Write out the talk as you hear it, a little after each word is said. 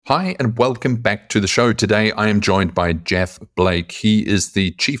Hi, and welcome back to the show. Today, I am joined by Jeff Blake. He is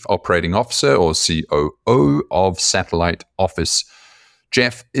the Chief Operating Officer, or COO, of Satellite Office.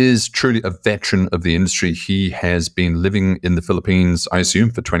 Jeff is truly a veteran of the industry. He has been living in the Philippines, I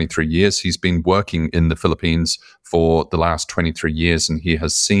assume, for 23 years. He's been working in the Philippines for the last 23 years, and he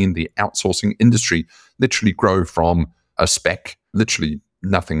has seen the outsourcing industry literally grow from a speck, literally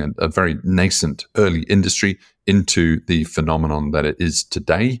nothing, a very nascent early industry, into the phenomenon that it is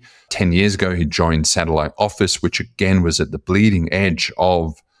today. 10 years ago, he joined Satellite Office, which again was at the bleeding edge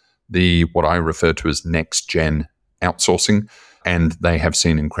of the what I refer to as next-gen outsourcing. And they have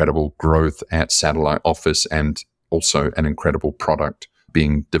seen incredible growth at Satellite Office and also an incredible product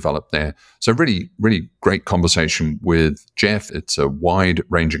being developed there. So really, really great conversation with Jeff. It's a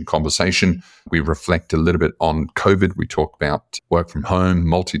wide-ranging conversation. We reflect a little bit on COVID. We talk about work from home,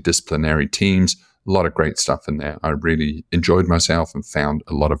 multidisciplinary teams, a lot of great stuff in there. I really enjoyed myself and found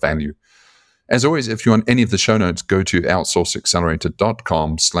a lot of value. As always, if you want any of the show notes, go to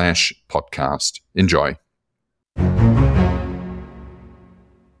outsourceaccelerator.com/podcast. Enjoy.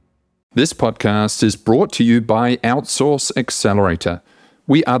 This podcast is brought to you by Outsource Accelerator.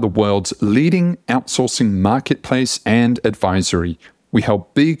 We are the world's leading outsourcing marketplace and advisory. We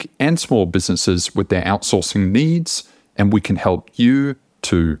help big and small businesses with their outsourcing needs, and we can help you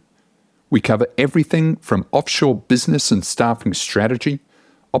too. We cover everything from offshore business and staffing strategy,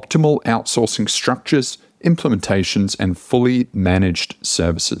 optimal outsourcing structures, implementations, and fully managed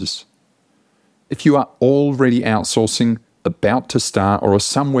services. If you are already outsourcing, about to start, or are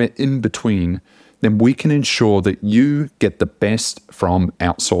somewhere in between, then we can ensure that you get the best from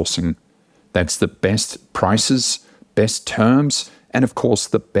outsourcing. That's the best prices, best terms, and of course,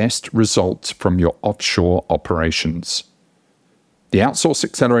 the best results from your offshore operations. The Outsource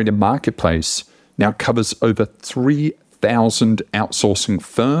Accelerator Marketplace now covers over 3,000 outsourcing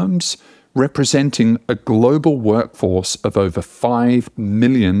firms, representing a global workforce of over 5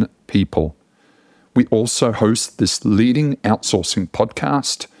 million people. We also host this leading outsourcing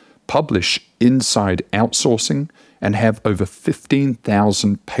podcast, publish Inside Outsourcing, and have over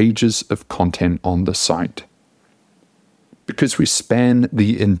 15,000 pages of content on the site. Because we span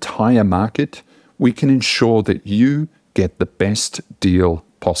the entire market, we can ensure that you get the best deal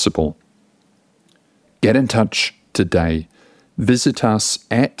possible. Get in touch today. Visit us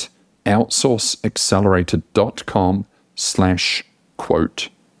at outsourceaccelerator.com/quote.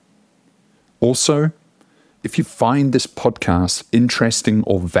 Also, if you find this podcast interesting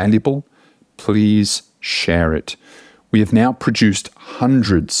or valuable, please share it. We have now produced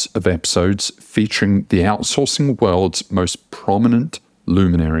hundreds of episodes featuring the outsourcing world's most prominent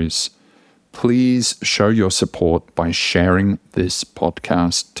luminaries. Please show your support by sharing this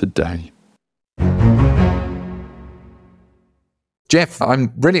podcast today. Jeff,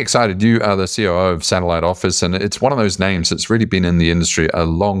 I'm really excited. You are the COO of Satellite Office, and it's one of those names that's really been in the industry a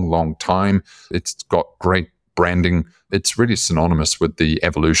long, long time. It's got great branding. It's really synonymous with the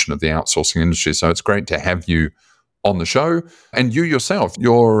evolution of the outsourcing industry. So it's great to have you on the show. And you yourself,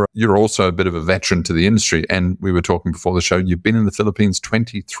 you're also a bit of a veteran to the industry. And we were talking before the show, you've been in the Philippines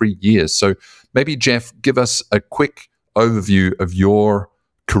 23 years. So maybe, Jeff, give us a quick overview of your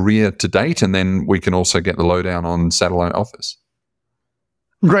career to date, and then we can also get the lowdown on Satellite Office.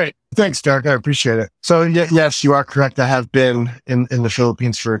 Great. Thanks, Derek. I appreciate it. So yes, you are correct. I have been in the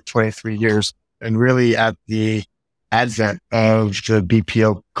Philippines for 23 years, and really at the advent of the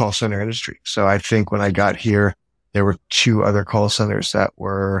BPO call center industry. So I think when I got here, there were 2 other call centers that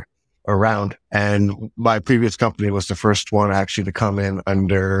were around, and my previous company was the first one actually to come in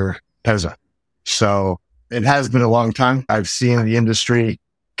under PEZA. So it has been a long time. I've seen the industry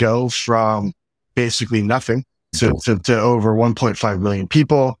go from basically nothing to over 1.5 million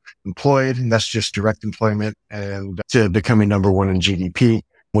people employed, and that's just direct employment, and to becoming number 1 in GDP,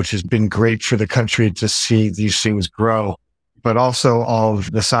 which has been great for the country to see these things grow, but also all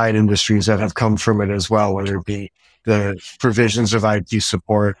of the side industries that have come from it as well, whether it be the provisions of IT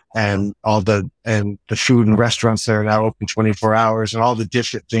support and the food and restaurants that are now open 24 hours and all the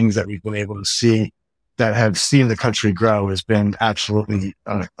different things that we've been able to see that have seen the country grow has been absolutely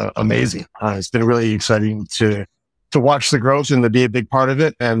amazing. It's been really exciting to watch the growth and to be a big part of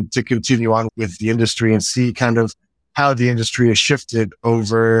it, and to continue on with the industry and see kind of how the industry has shifted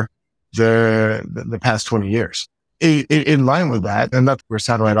over the past 20 years. In line with that, and that's where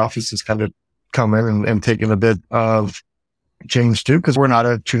Satellite Office has kind of come in and taken a bit of change too, because we're not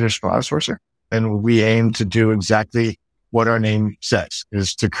a traditional outsourcer, and we aim to do exactly what our name says,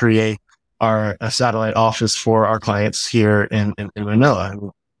 is to create a satellite office for our clients here in Manila.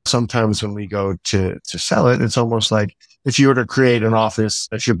 And sometimes when we go to sell it, it's almost like if you were to create an office,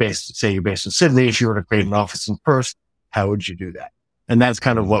 if you're based in Sydney, if you were to create an office in Perth, how would you do that? And that's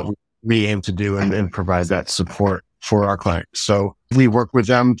kind of what we aim to do and provide that support for our clients. So we work with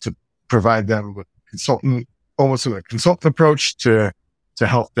them to provide them with almost a consultant approach to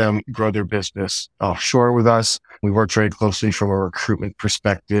help them grow their business offshore with us. We work very closely from a recruitment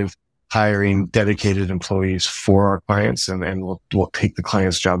perspective, hiring dedicated employees for our clients, and we'll take the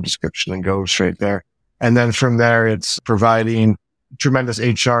client's job description and go straight there. And then from there, it's providing tremendous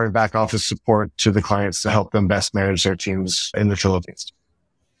HR and back office support to the clients to help them best manage their teams in the Philippines.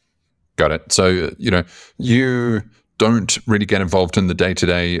 Got it. So, you don't really get involved in the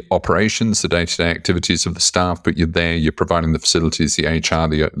day-to-day operations, the day-to-day activities of the staff, but you're there, you're providing the facilities, the HR,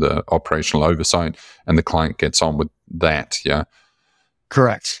 the operational oversight, and the client gets on with that, yeah?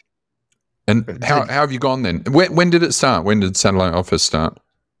 Correct. And how have you gone then? When did it start? When did Satellite Office start?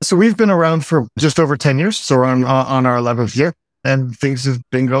 So we've been around for just over 10 years. So we're on our 11th year, and things have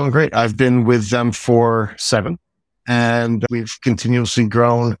been going great. I've been with them for 7, and we've continuously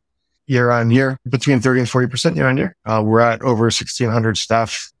grown year on year, between 30 and 40% year on year. We're at over 1,600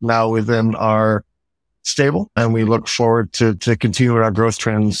 staff now within our stable, and we look forward to continuing our growth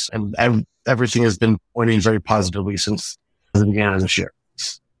trends. And everything has been pointing very positively since the beginning of this year.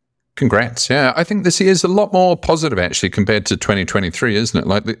 Congrats. Yeah, I think this year is a lot more positive actually compared to 2023, isn't it?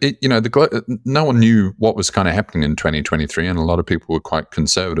 Like, no one knew what was kind of happening in 2023, and a lot of people were quite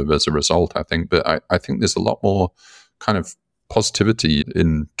conservative as a result, I think. But I think there's a lot more kind of positivity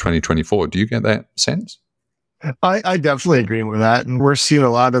in 2024. Do you get that sense? I definitely agree with that. And we're seeing a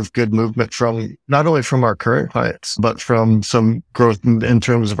lot of good movement from not only from our current clients, but from some growth in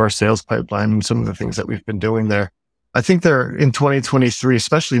terms of our sales pipeline and some of the things that we've been doing there. I think they're in 2023,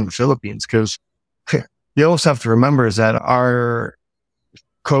 especially in the Philippines, because you almost have to remember is that our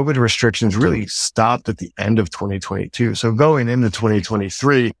COVID restrictions really stopped at the end of 2022. So going into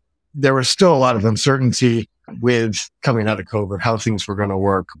 2023, there was still a lot of uncertainty with coming out of COVID, how things were going to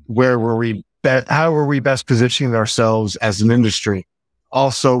work, how were we best positioning ourselves as an industry?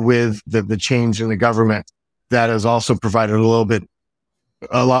 Also with the change in the government, that has also provided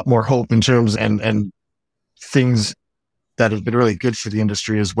a lot more hope in terms and things that have been really good for the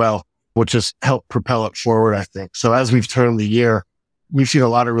industry as well, which has helped propel it forward, I think. So as we've turned the year, we've seen a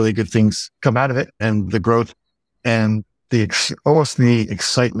lot of really good things come out of it, and the growth and almost the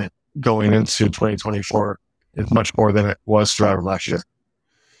excitement going into 2024 is much more than it was throughout last year.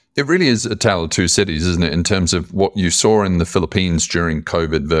 It really is a tale of two cities, isn't it, in terms of what you saw in the Philippines during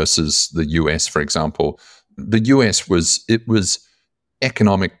COVID versus the US, for example. The US was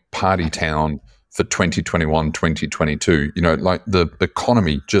economic party town for 2021, 2022. Like the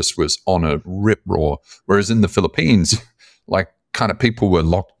economy just was on a rip roar. Whereas in the Philippines, like kind of people were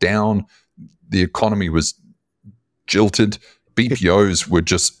locked down. The economy was jilted. BPOs were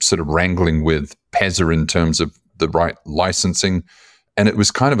just sort of wrangling with PEZA in terms of the right licensing. And it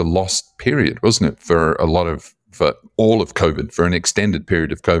was kind of a lost period, wasn't it, for all of COVID, for an extended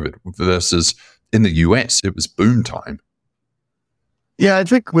period of COVID, versus in the US, it was boom time. Yeah, I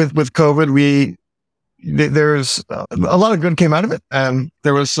think with COVID, there's a lot of good came out of it. And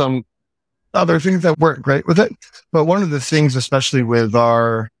there was some other things that weren't great with it. But one of the things, especially with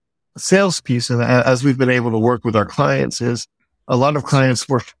our sales piece, and as we've been able to work with our clients, is a lot of clients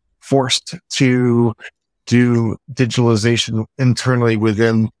were forced to do digitalization internally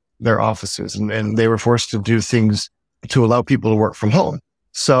within their offices, and they were forced to do things to allow people to work from home.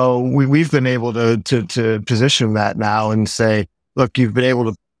 So we've been able to position that now and say, look, you've been able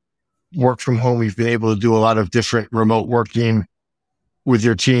to work from home. You've been able to do a lot of different remote working with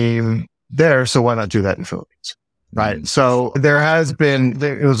your team there. So why not do that in the Philippines? Right. So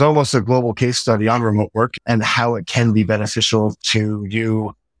it was almost a global case study on remote work and how it can be beneficial to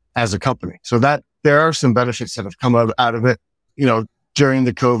you as a company. So that there are some benefits that have come out of it. During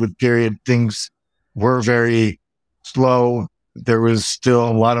the COVID period, things were very slow. There was still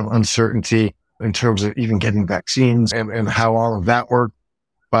a lot of uncertainty in terms of even getting vaccines and how all of that worked.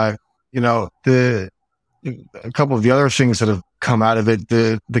 But, a couple of the other things that have come out of it,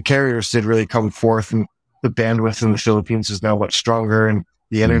 the carriers did really come forth, and the bandwidth in the Philippines is now much stronger, and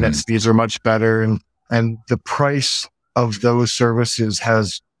the internet speeds are much better. And the price of those services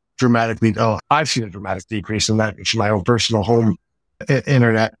has I've seen a dramatic decrease in that for my own personal home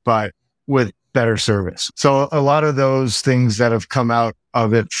internet, but with better service. So a lot of those things that have come out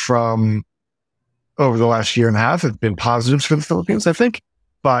of it from over the last year and a half have been positives for the Philippines, I think.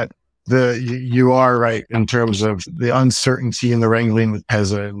 But you are right in terms of the uncertainty and the wrangling with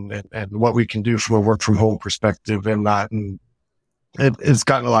PEZA and what we can do from a work from home perspective and not. And it's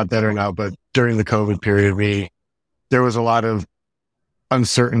gotten a lot better now, but during the COVID period, there was a lot of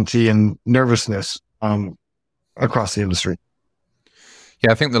uncertainty and nervousness across the industry.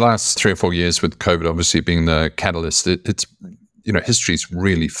 Yeah, I think the last 3 or 4 years with COVID obviously being the catalyst, it's, history's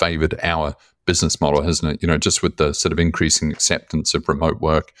really favored our business model, hasn't it? Just with the sort of increasing acceptance of remote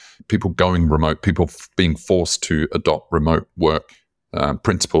work, people going remote, people being forced to adopt remote work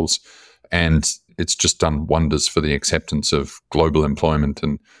principles. And it's just done wonders for the acceptance of global employment.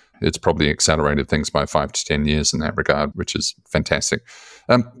 And it's probably accelerated things by 5 to 10 years in that regard, which is fantastic.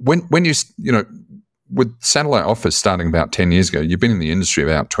 When you with Satellite Office starting about 10 years ago, you've been in the industry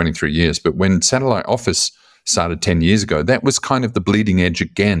about 23 years, but when Satellite Office started 10 years ago, that was kind of the bleeding edge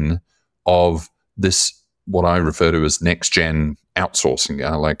again of this, what I refer to as next-gen outsourcing,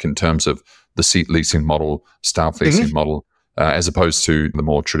 like in terms of the seat leasing model, staff leasing model, as opposed to the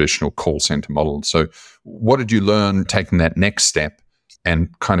more traditional call center model. So what did you learn taking that next step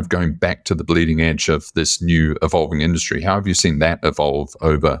and kind of going back to the bleeding edge of this new evolving industry? How have you seen that evolve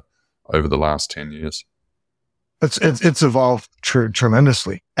over the last 10 years? It's evolved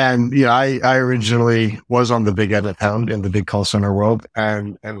tremendously. And I originally was on the big end of town in the big call center world.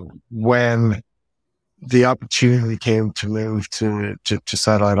 And when the opportunity came to move to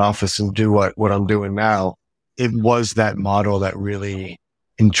Satellite Office and do what I'm doing now, it was that model that really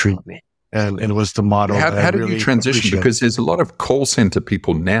intrigued me. And it was the model. How did you transition? Because there's a lot of call center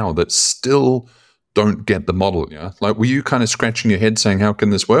people now that still don't get the model. Yeah, like, were you kind of scratching your head saying, how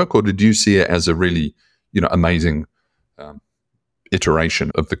can this work? Or did you see it as a really, amazing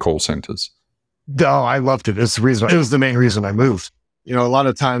iteration of the call centers? No, I loved it. It's the reason. It was the main reason I moved. A lot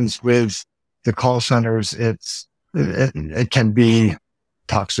of times with the call centers, it can be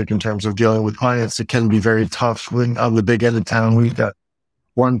toxic in terms of dealing with clients. It can be very tough. When on the big end of town, we've got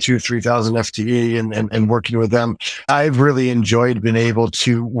 1,000, 2,000, 3,000 FTE and working with them. I've really enjoyed being able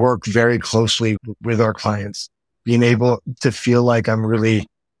to work very closely with our clients, being able to feel like I'm really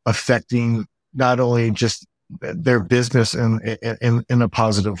affecting not only just their business in a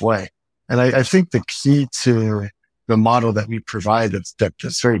positive way. And I think the key to the model that we provide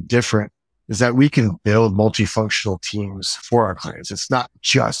that's very different is that we can build multifunctional teams for our clients. It's not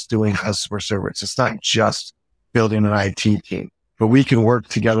just doing customer service. It's not just building an IT team. But we can work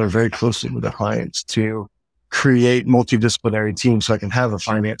together very closely with the clients to create multidisciplinary teams. So I can have a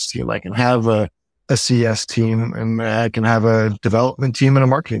finance team, I can have a CS team, and I can have a development team and a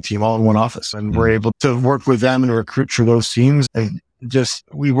marketing team all in one office. And we're able to work with them and recruit for those teams. And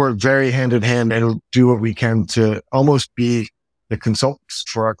we work very hand in hand and do what we can to almost be the consultants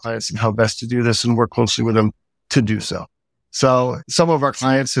for our clients and how best to do this and work closely with them to do so. So some of our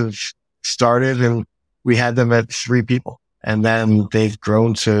clients have started and we had them at 3 people. And then they've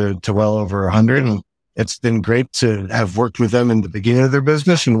grown to well over 100. And it's been great to have worked with them in the beginning of their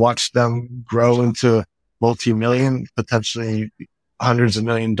business and watch them grow into multi-million, potentially hundreds of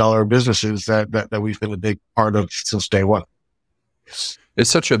 $1 million businesses that we've been a big part of since day one. It's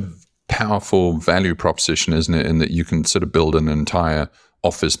such a powerful value proposition, isn't it? In that you can sort of build an entire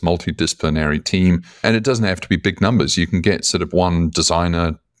office multidisciplinary team, and it doesn't have to be big numbers. You can get sort of 1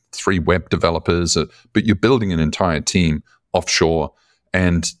 designer, 3 web developers, but you're building an entire team offshore.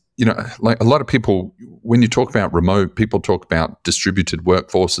 And, like a lot of people, when you talk about remote, people talk about distributed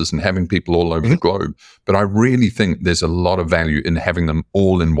workforces and having people all over the globe. But I really think there's a lot of value in having them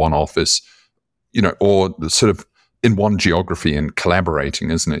all in one office, or sort of in one geography and collaborating,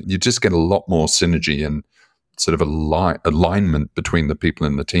 isn't it? You just get a lot more synergy and sort of alignment between the people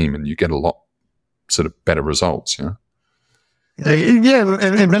in the team, and you get a lot sort of better results, Yeah,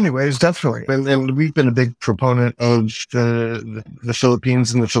 in many ways, definitely. And we've been a big proponent of the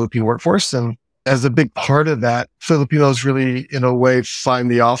Philippines and the Philippine workforce. And as a big part of that, Filipinos really, in a way, find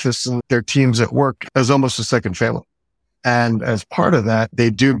the office and their teams at work as almost a second family. And as part of that,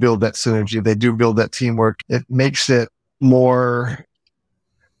 they do build that synergy. They do build that teamwork. It makes it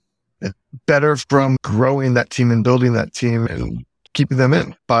better from growing that team and building that team and keeping them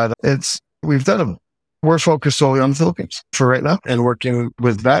in. But we're focused solely on the Philippines for right now and working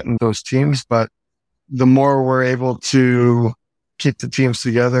with that and those teams. But the more we're able to keep the teams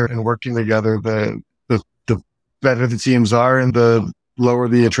together and working together, the better the teams are and the lower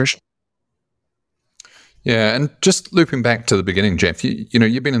the attrition. Yeah. And just looping back to the beginning, Jeff,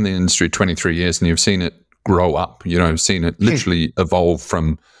 you've been in the industry 23 years and you've seen it grow up, seen it literally evolve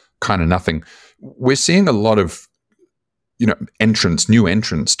from kind of nothing. We're seeing a lot of new entrants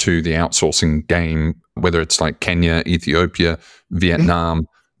to the outsourcing game, whether it's like Kenya, Ethiopia, Vietnam,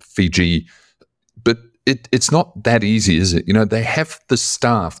 Fiji. But it's not that easy, is it? They have the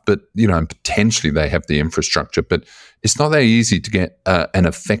staff, but, and potentially they have the infrastructure, but it's not that easy to get an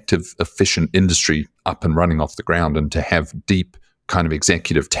effective, efficient industry up and running off the ground and to have deep kind of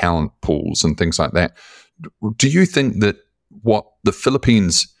executive talent pools and things like that. Do you think that what the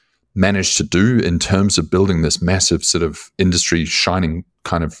Philippines managed to do in terms of building this massive sort of industry shining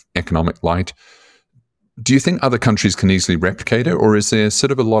kind of economic light, do you think other countries can easily replicate it, or is there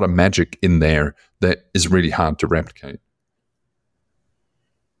sort of a lot of magic in there that is really hard to replicate?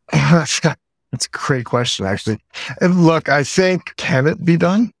 That's a great question, actually. And look, I think, can it be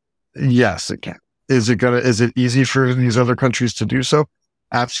done? Yes, it can. Is it easy for these other countries to do so?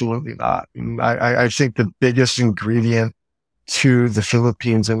 Absolutely not. I think the biggest ingredient to the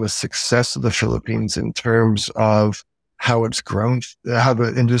Philippines and the success of the Philippines in terms of how it's grown, how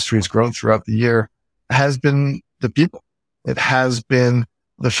the industry has grown throughout the year, has been the people. It has been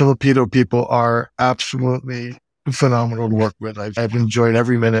the Filipino people are absolutely phenomenal to work with. I've enjoyed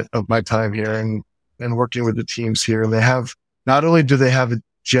every minute of my time here and working with the teams here. And they have, not only do they have a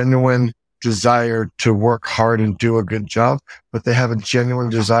genuine desire to work hard and do a good job, but they have a genuine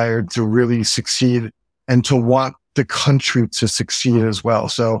desire to really succeed and to want the country to succeed as well.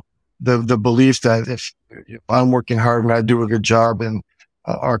 So the belief that if I'm working hard and I do a good job and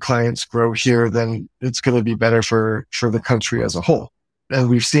our clients grow here, then it's going to be better for the country as a whole. And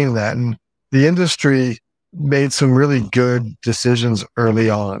we've seen that. And the industry made some really good decisions early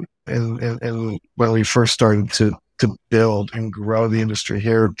on. And when we first started to build and grow the industry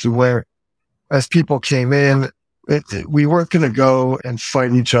here, to where as people came in, we weren't going to go and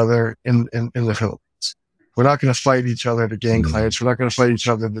fight each other in the Philippines. We're not going to fight each other to gain clients. We're not going to fight each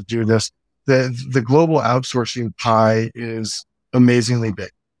other to do this. The global outsourcing pie is amazingly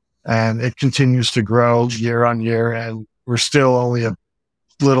big, and it continues to grow year on year. And we're still only a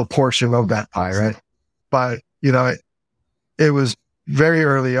little portion of that pie, right? But it was very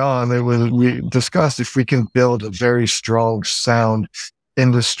early on. We discussed if we can build a very strong, sound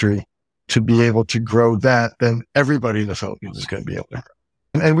industry to be able to grow that, then everybody in the Philippines is going to be able to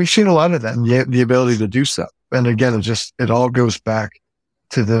grow. And we've seen a lot of that, and the ability to do so. And again, it all goes back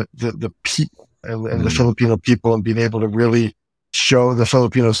to the people and the Filipino people, and being able to really show the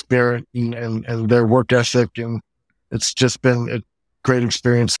Filipino spirit and their work ethic. And it's just been a great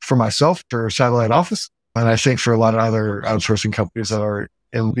experience for myself, for Satellite Office. And I think for a lot of other outsourcing companies that are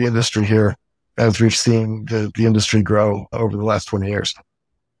in the industry here, as we've seen the industry grow over the last 20 years.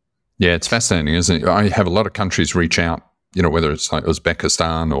 Yeah, it's fascinating, isn't it? I have a lot of countries reach out, whether it's like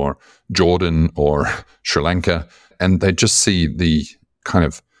Uzbekistan or Jordan or Sri Lanka, and they just see the kind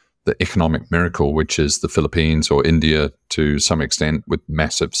of the economic miracle, which is the Philippines or India to some extent, with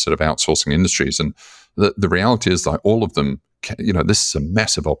massive sort of outsourcing industries. And the reality is, like, all of them, this is a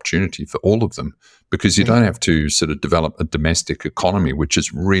massive opportunity for all of them, because you don't have to sort of develop a domestic economy, which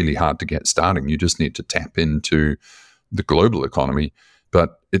is really hard to get starting. You just need to tap into the global economy.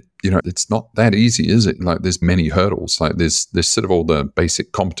 But it's not that easy, is it? Like, there's many hurdles. Like, there's sort of all the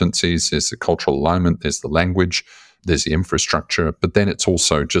basic competencies, there's the cultural alignment, there's the language, there's the infrastructure, but then it's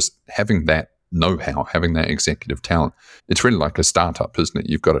also just having that know-how, having that executive talent. It's really like a startup, isn't it?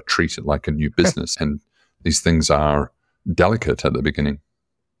 You've got to treat it like a new business, and these things are delicate at the beginning.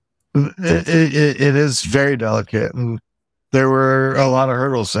 It is very delicate, and there were a lot of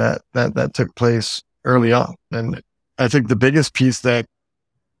hurdles that took place early on. And I think the biggest piece that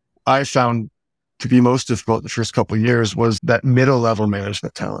I found to be most difficult the first couple of years was that middle level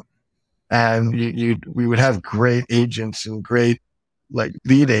management talent. And we would have great agents and great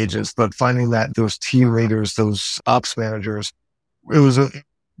lead agents, but finding that those team leaders, those ops managers, it was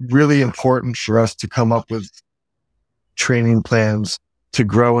really important for us to come up with training plans to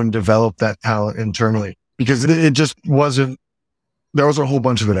grow and develop that talent internally, because it just wasn't, there was a whole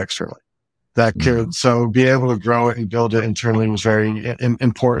bunch of it externally that could, so be able to grow it and build it internally was very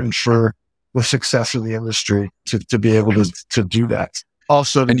important for the success of the industry to be able to do that.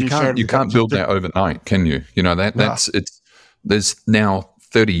 Also, and you can't build that overnight, can you? There's now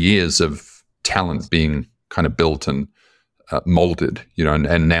 30 years of talent being kind of built and molded,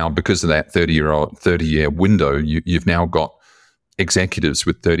 and now because of that 30-year window, you've now got executives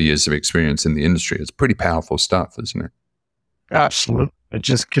with 30 years of experience in the industry. It's pretty powerful stuff, isn't it? Absolutely. It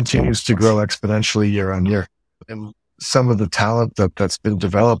just continues to grow exponentially year on year. And some of the talent that's been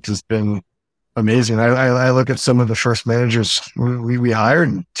developed has been amazing. I look at some of the first managers we hired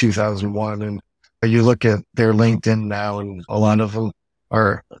in 2001, and you look at their LinkedIn now, and a lot of them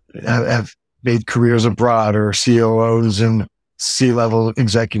have made careers abroad, or COOs and C-level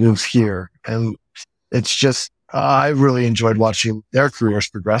executives here. And it's just, I really enjoyed watching their careers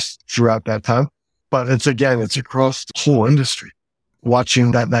progress throughout that time. But it's across the whole industry,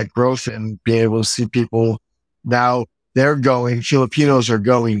 watching that growth and being able to see people now Filipinos are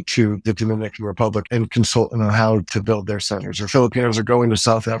going to the Dominican Republic and consulting on how to build their centers, or Filipinos are going to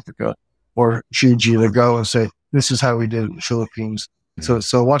South Africa or Fiji to go and say, this is how we did it in the Philippines.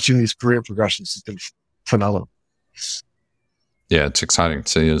 So watching these career progressions has been phenomenal. Yeah, it's exciting to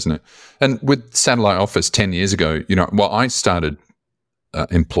see, isn't it? And with Satellite Office 10 years ago, I started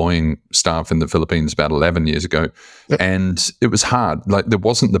employing staff in the Philippines about 11 years ago, and it was hard. Like, there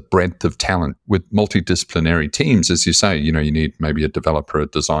wasn't the breadth of talent with multidisciplinary teams, as you say. You need maybe a developer, a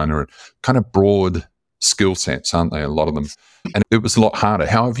designer, kind of broad skill sets, aren't they? A lot of them. And it was a lot harder.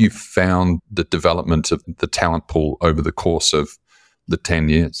 How have you found the development of the talent pool over the course of the 10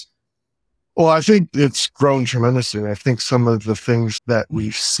 years? Well, I think it's grown tremendously. I think some of the things that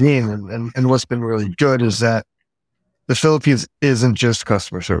we've seen and what's been really good is that the Philippines isn't just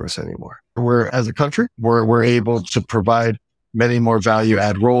customer service anymore. As a country, we're able to provide many more value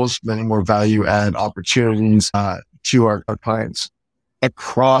add roles, many more value add opportunities to our clients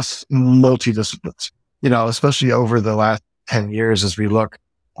across multi-disciplines. Especially over the last 10 years, as we look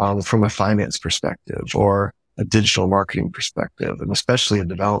from a finance perspective or a digital marketing perspective, and especially a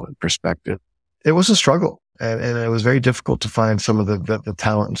development perspective, it was a struggle. And it was very difficult to find some of the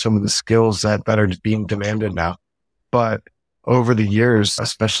talent and some of the skills that are being demanded now. But over the years,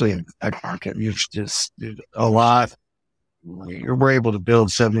 especially in the tech market, you've just a lot. We're able to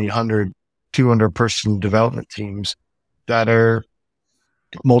build 70, 100, 200 person development teams that are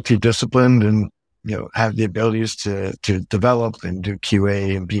multidisciplined and have the abilities to develop and do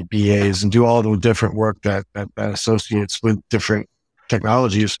QA and BAs and do all the different work that associates with different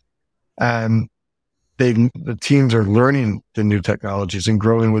technologies. And the teams are learning the new technologies and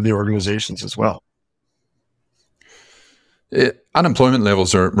growing with the organizations as well. Unemployment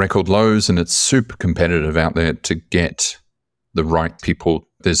levels are at record lows, and it's super competitive out there to get the right people.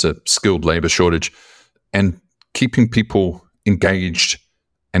 There's a skilled labor shortage, and keeping people engaged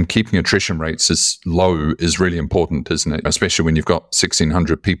and keeping attrition rates as low is really important, isn't it? Especially when you've got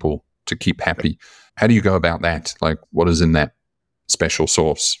 1,600 people to keep happy. How do you go about that? Like, what is in that special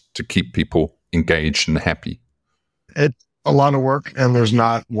sauce to keep people engaged and happy? It's a lot of work, and there's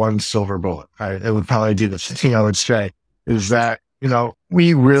not one silver bullet. It would probably be the thing I would say is that,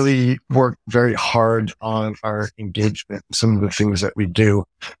 we really work very hard on our engagement, some of the things that we do.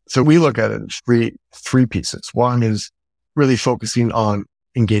 So we look at it in three pieces. One is really focusing on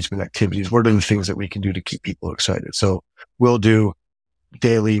engagement activities. What are the things that we can do to keep people excited? So we'll do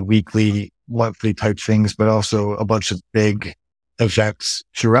daily, weekly, monthly type things, but also a bunch of big events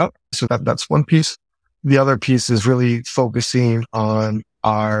throughout. So that's one piece. The other piece is really focusing on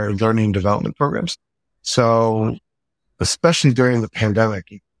our learning and development programs. So especially during the pandemic,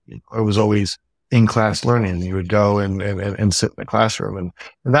 it was always in-class learning. You would go and sit in the classroom,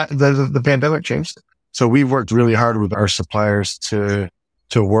 and that the pandemic changed it. So we've worked really hard with our suppliers to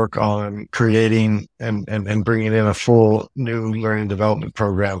work on creating and bringing in a full new learning and development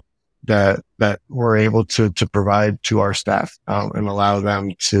program that we're able to provide to our staff and allow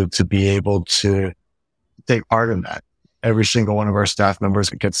them to be able to take part in that. Every single one of our staff members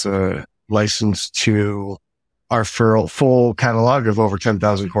gets a license to our full catalog of over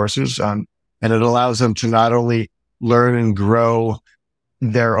 10,000 courses. And it allows them to not only learn and grow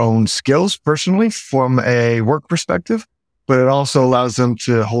their own skills personally from a work perspective, but it also allows them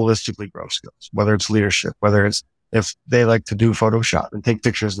to holistically grow skills, whether it's leadership, whether it's if they like to do Photoshop and take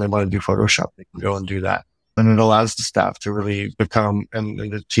pictures and they want to do Photoshop, they can go and do that. And it allows the staff to really become, and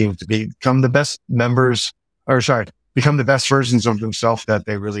the team to become the best become the best versions of themselves that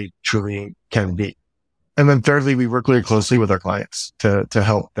they really truly can be. And then thirdly, we work really closely with our clients to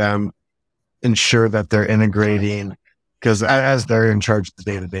help them ensure that they're integrating, because as they're in charge of the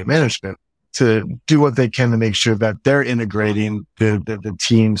day-to-day management, to do what they can to make sure that they're integrating the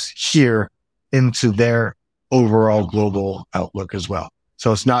teams here into their overall global outlook as well.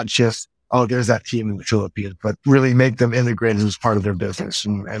 So it's not just, there's that team in the Philippines, but really make them integrated as part of their business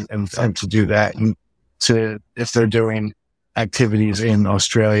and to do that. And if they're doing activities in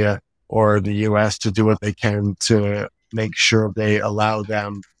Australia or the US, to do what they can to make sure they allow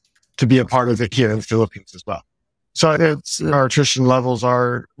them to be a part of it here in the Philippines as well. So our attrition levels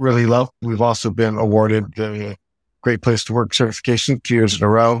are really low. We've also been awarded the Great Place to Work certification 2 years in a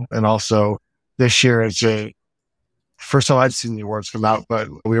row. And also this year is first time I'd seen the awards come out, but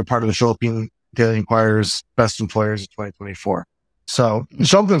we were part of the Philippine Daily Inquirer's Best Employers of 2024. So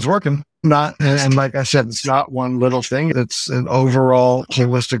something's working. And like I said, it's not one little thing. It's an overall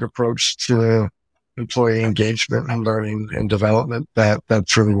holistic approach to employee engagement and learning and development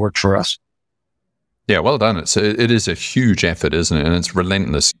that's really worked for us. Yeah, well done. It is a huge effort, isn't it? And it's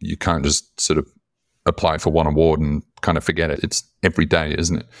relentless. You can't just sort of apply for one award and kind of forget it. It's every day,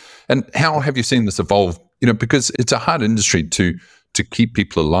 isn't it? And how have you seen this evolve? Because it's a hard industry to keep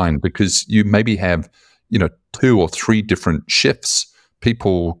people aligned, because you maybe have, 2 or 3 different shifts.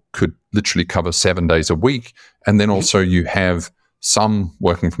 People could literally cover 7 days a week. And then also you have some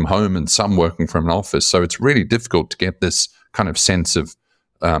working from home and some working from an office. So it's really difficult to get this kind of sense of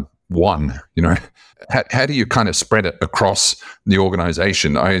one. How do you kind of spread it across the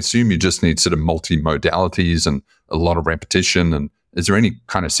organization? I assume you just need sort of multi-modalities and a lot of repetition. And is there any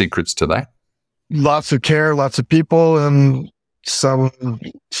kind of secrets to that? Lots of care, lots of people, and some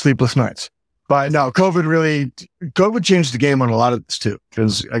sleepless nights. But no, COVID changed the game on a lot of this too.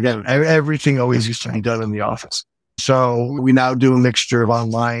 Because again, everything always used to be done in the office. So we now do a mixture of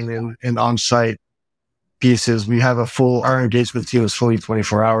online and on-site pieces. We have our engagement team is fully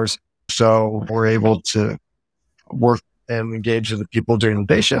 24 hours. So we're able to work and engage with the people during the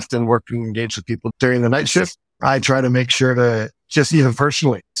day shift and work and engage with people during the night shift. I try to make sure to just even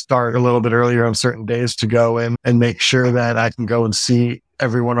personally start a little bit earlier on certain days to go in and make sure that I can go and see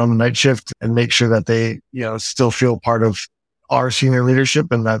everyone on the night shift and make sure that they, still feel part of our senior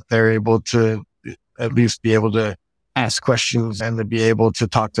leadership and that they're able to at least be able to ask questions and to be able to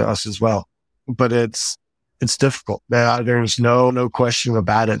talk to us as well. But it's difficult. There's no question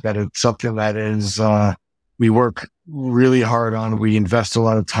about it, that it's something that is, we work really hard on. We invest a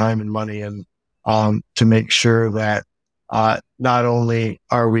lot of time and money in, to make sure that, not only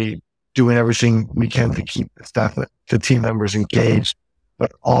are we doing everything we can to keep the staff, the team members engaged,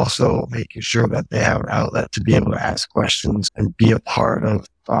 but also making sure that they have an outlet to be able to ask questions and be a part of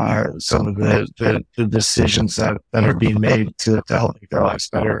some of the decisions that are being made to help make their lives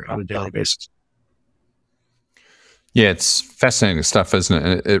better on a daily basis. Yeah, it's fascinating stuff, isn't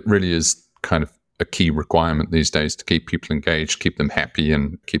it? It really is kind of a key requirement these days to keep people engaged, keep them happy,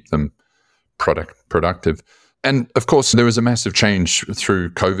 and keep them productive. And of course, there was a massive change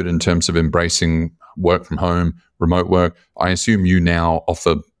through COVID in terms of embracing work from home, remote work. I assume you now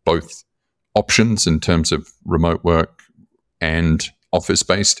offer both options in terms of remote work and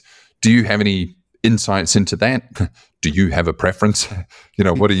office-based. Do you have any insights into that? Do you have a preference?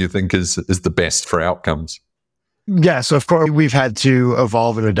 What do you think is the best for outcomes? Yeah, so of course, we've had to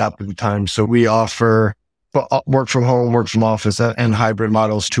evolve and adapt with the time. So we offer work from home, work from office, and hybrid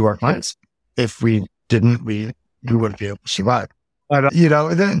models to our clients. If we didn't, we wouldn't be able to survive. But,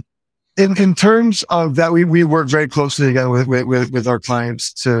 then in terms of that, we work very closely again with our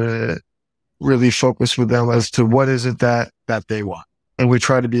clients to really focus with them as to what is it that they want. And we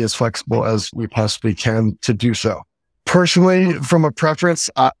try to be as flexible as we possibly can to do so. Personally, from a preference,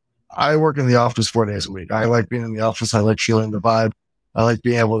 I work in the office 4 days a week. I like being in the office. I like feeling the vibe. I like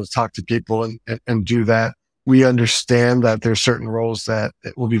being able to talk to people and do that. We understand that there's certain roles that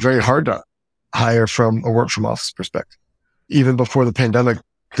it will be very hard to hire from a work from office perspective. Even before the pandemic,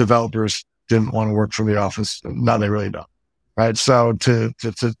 developers didn't want to work from the office. Now they really don't. Right. So to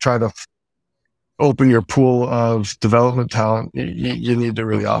try to open your pool of development talent, you need to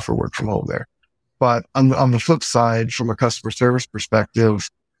really offer work from home there. But on the flip side, from a customer service perspective,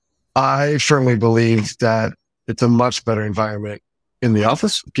 I firmly believe that it's a much better environment in the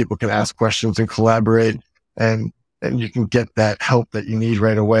office. People can ask questions and collaborate, and you can get that help that you need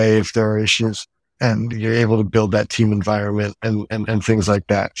right away if there are issues, and you're able to build that team environment and things like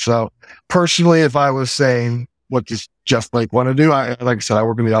that. So personally, if I was saying, what does Jeff Blake want to do? Like I said, I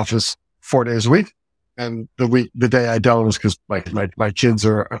work in the office 4 days a week. And the day I don't is because my kids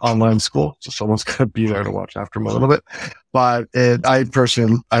are online school. So someone's got to be there to watch after them a little bit. But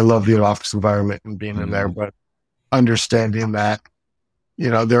I love the office environment and being in there, but understanding that,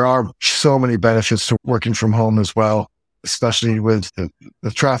 there are so many benefits to working from home as well, especially with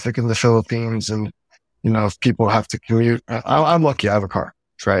the traffic in the Philippines. And, if people have to commute, I'm lucky I have a car,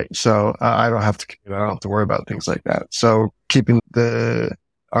 right? So I don't have to commute. I don't have to worry about things like that. So keeping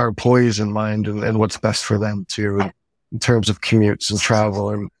our employees in mind and what's best for them too, in terms of commutes and travel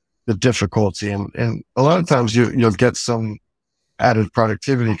and the difficulty. And a lot of times you'll get some added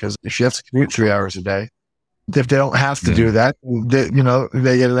productivity because if you have to commute 3 hours a day, if they don't have to do that,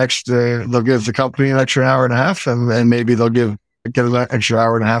 they get they'll give the company an extra hour and a half and maybe they'll get an extra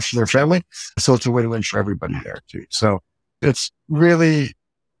hour and a half for their family. So it's a win-win for everybody there too. So it's really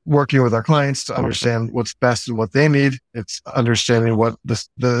working with our clients to understand what's best and what they need. It's understanding what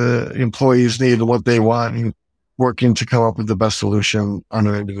the employees need and what they want and working to come up with the best solution on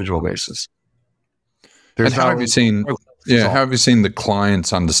an individual basis. And how have you seen the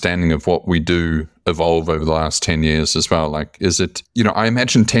client's understanding of what we do evolve over the last 10 years as well? Like, is it, I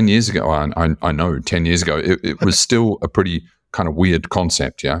imagine 10 years ago, I know 10 years ago, it was still a pretty kind of weird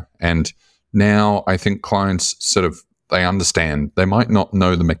concept. Yeah. And now I think clients sort of they understand. They might not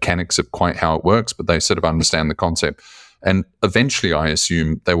know the mechanics of quite how it works, but they sort of understand the concept. And eventually, I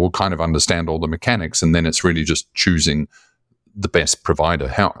assume they will kind of understand all the mechanics, and then it's really just choosing the best provider.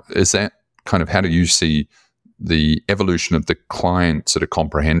 How is that kind of, how do you see the evolution of the client sort of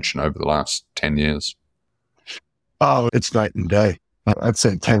comprehension over the last 10 years? Oh, it's night and day. I'd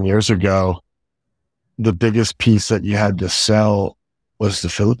say 10 years ago, the biggest piece that you had to sell was the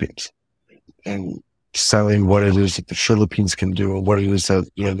Philippines, and selling what it is that the Philippines can do and what it is that,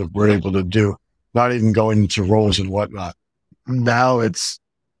 that we're able to do, not even going into roles and whatnot. Now it's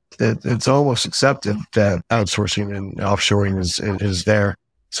almost accepted that outsourcing and offshoring is there.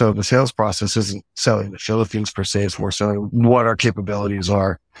 So the sales process isn't selling the Philippines per se, it's more selling what our capabilities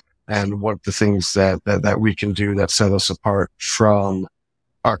are and what the things that we can do that set us apart from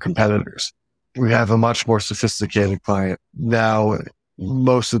our competitors. We have a much more sophisticated client now.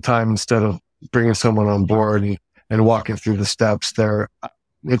 Most of the time, instead of bringing someone on board and walking through the steps there,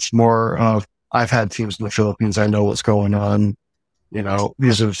 it's more of, I've had teams in the Philippines, I know what's going on.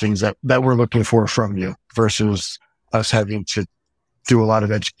 These are the things that we're looking for from you, versus us having to do a lot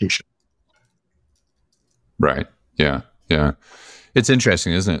of education. Right. Yeah. Yeah. It's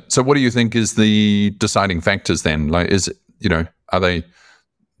interesting, isn't it? So what do you think is the deciding factors then? Like, is it, are they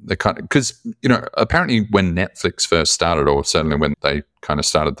kind of, because, apparently when Netflix first started, or certainly when they kind of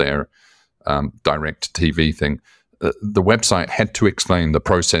started their direct TV thing, the website had to explain the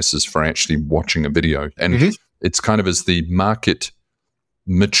processes for actually watching a video. And it's kind of, as the market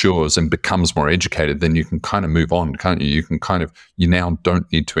matures and becomes more educated, then you can kind of move on, can't you? You can kind of, you now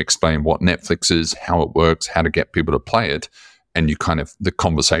don't need to explain what Netflix is, how it works, how to get people to play it. And you kind of, the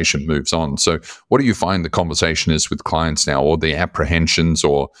conversation moves on. So what do you find the conversation is with clients now, or the apprehensions,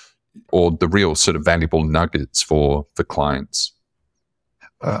 or the real sort of valuable nuggets for clients?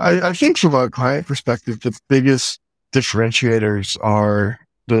 I think from a client perspective, the biggest differentiators are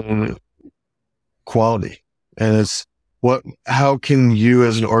the quality, and it's how can you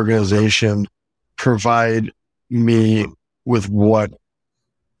as an organization provide me with what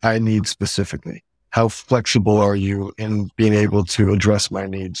I need specifically? How flexible are you in being able to address my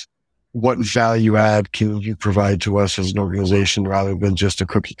needs? What value add can you provide to us as an organization, rather than just a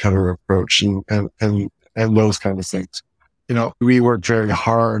cookie cutter approach and those kind of things? We work very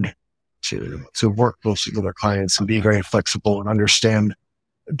hard to work closely with our clients and be very flexible and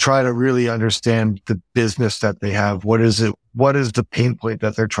try to really understand the business that they have. What is it? What is the pain point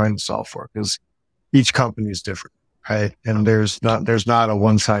that they're trying to solve for? Because each company is different, right? And there's not a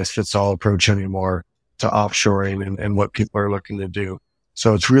one size fits all approach anymore to offshoring and what people are looking to do.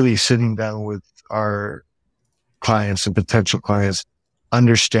 So it's really sitting down with our clients and potential clients,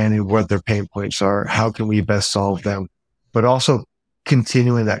 understanding what their pain points are, how can we best solve them, but also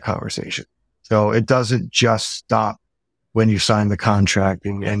continuing that conversation. So it doesn't just stop when you sign the contract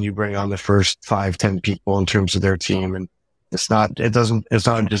and you bring on the first 5-10 people in terms of their team. And it's not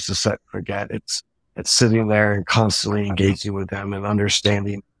just a set and forget. It's sitting there and constantly engaging with them and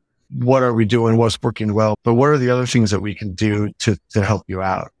understanding, what are we doing? What's working well? But what are the other things that we can do to help you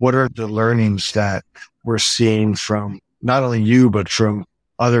out? What are the learnings that we're seeing from not only you, but from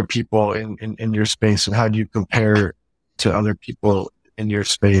other people in your space? And how do you compare to other people in your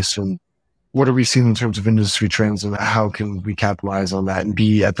space? And what are we seeing in terms of industry trends, and how can we capitalize on that and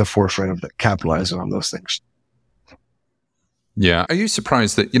be at the forefront of capitalizing on those things? Yeah. Are you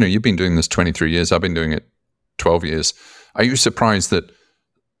surprised that, you've been doing this 23 years, I've been doing it 12 years. Are you surprised that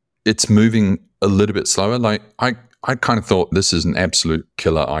it's moving a little bit slower? Like, I kind of thought this is an absolute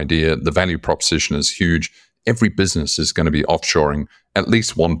killer idea. The value proposition is huge. Every business is going to be offshoring at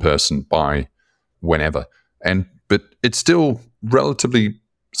least one person by whenever. But it's still relatively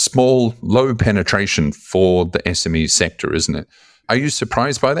small, low penetration for the SME sector, isn't it? Are you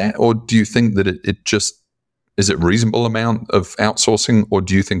surprised by that? Or do you think that it just, is it reasonable amount of outsourcing, or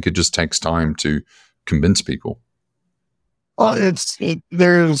do you think it just takes time to convince people? Well,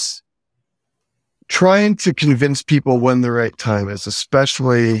 there's trying to convince people when the right time is,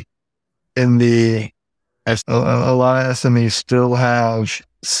 especially in a lot of SMEs still have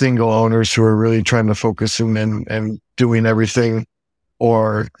single owners who are really trying to focus and doing everything,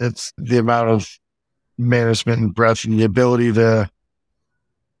 or it's the amount of management and breadth and the ability to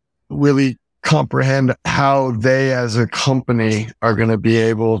really comprehend how they as a company are going to be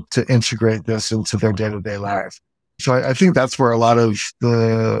able to integrate this into their day-to-day life. So I think that's where a lot of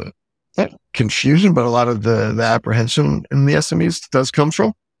the not confusion, but a lot of the apprehension in the SMEs does come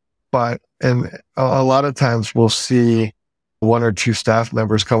from. And a lot of times we'll see 1 or 2 staff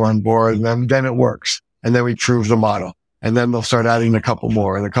members come on board, and then it works. And then we prove the model. And then they'll start adding a couple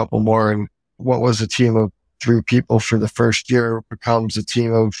more. And what was a team of 3 people for the first year becomes a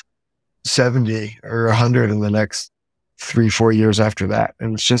team of 70 or 100 in the next 3-4 years after that.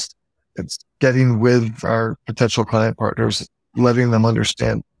 And it's getting with our potential client partners, letting them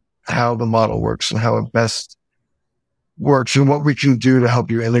understand how the model works and how it best works and what we can do to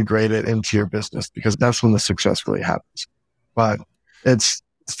help you integrate it into your business, because that's when the success really happens. But it's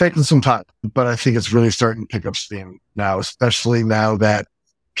taking some time, but I think it's really starting to pick up steam now, especially now that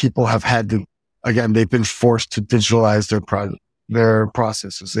people have had to, again, they've been forced to digitalize their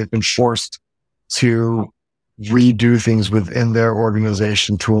processes. They've been forced to redo things within their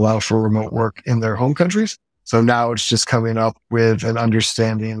organization to allow for remote work in their home countries. So now it's just coming up with an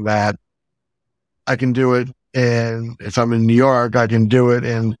understanding that I can do it. And if I'm in New York, I can do it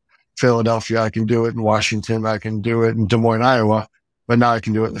in Philadelphia. I can do it in Washington. I can do it in Des Moines, Iowa. But now I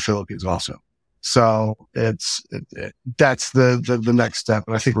can do it in the Philippines also. So that's the next step.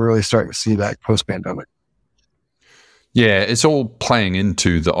 And I think we're really starting to see that post-pandemic. Yeah, it's all playing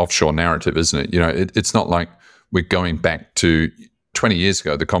into the offshore narrative, isn't it? It's not like we're going back to 20 years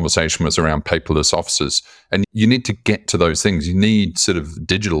ago. The conversation was around paperless offices, and you need to get to those things. You need sort of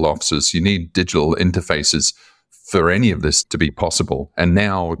digital offices. You need digital interfaces for any of this to be possible. And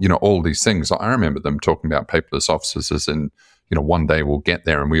now, all these things, I remember them talking about paperless offices as in, one day we'll get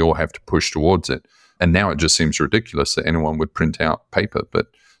there and we all have to push towards it. And now it just seems ridiculous that anyone would print out paper. But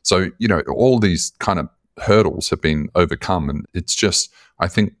so, all these kind of hurdles have been overcome, and it's just, I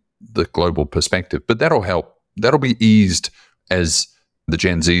think, the global perspective. But that'll help. That'll be eased as the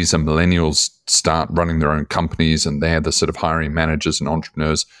Gen Zs and millennials start running their own companies, and they're the sort of hiring managers and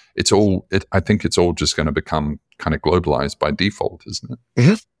entrepreneurs. I think it's all just going to become kind of globalized by default, isn't it?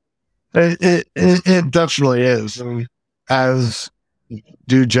 Mm-hmm. It definitely is. I mean, as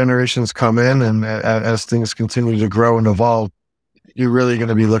new generations come in and as things continue to grow and evolve, you're really going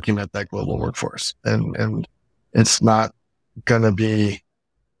to be looking at that global workforce. And it's not going to be,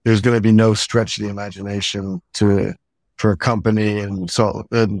 there's going to be no stretch of the imagination for a company in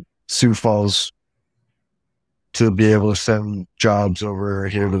Sioux Falls to be able to send jobs over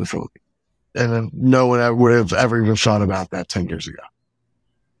here to the Philippines. And then no one would have ever even thought about that 10 years ago.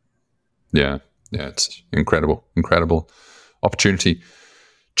 Yeah, it's incredible opportunity.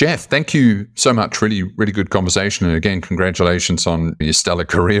 Jeff, thank you so much. Really, really good conversation. And again, congratulations on your stellar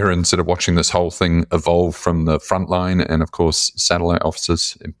career and sort of watching this whole thing evolve from the front line and, of course, satellite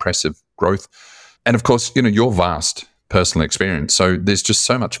offices, impressive growth. And, of course, your vast personal experience. So there's just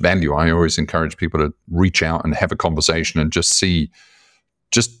so much value. I always encourage people to reach out and have a conversation and just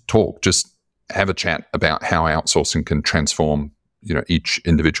have a chat about how outsourcing can transform, each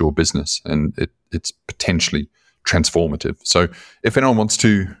individual business. And it's potentially transformative. So if anyone wants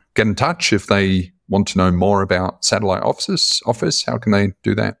to get in touch, if they want to know more about Satellite Office, how can they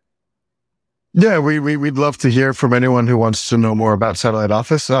do that? Yeah, we'd love to hear from anyone who wants to know more about Satellite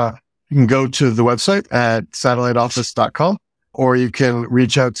Office. You can go to the website at satelliteoffice.com, or you can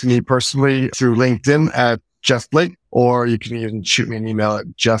reach out to me personally through LinkedIn at Jeff Blake, or you can even shoot me an email at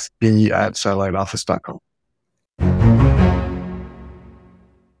jeffb@satelliteoffice.com.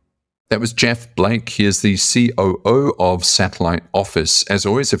 That was Jeff Blake. He is the COO of Satellite Office. As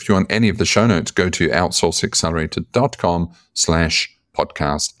always, if you want any of the show notes, go to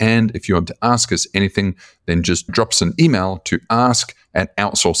outsourceaccelerator.com/podcast. And if you want to ask us anything, then just drop us an email to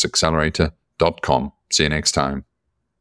ask@outsourceaccelerator.com. See you next time.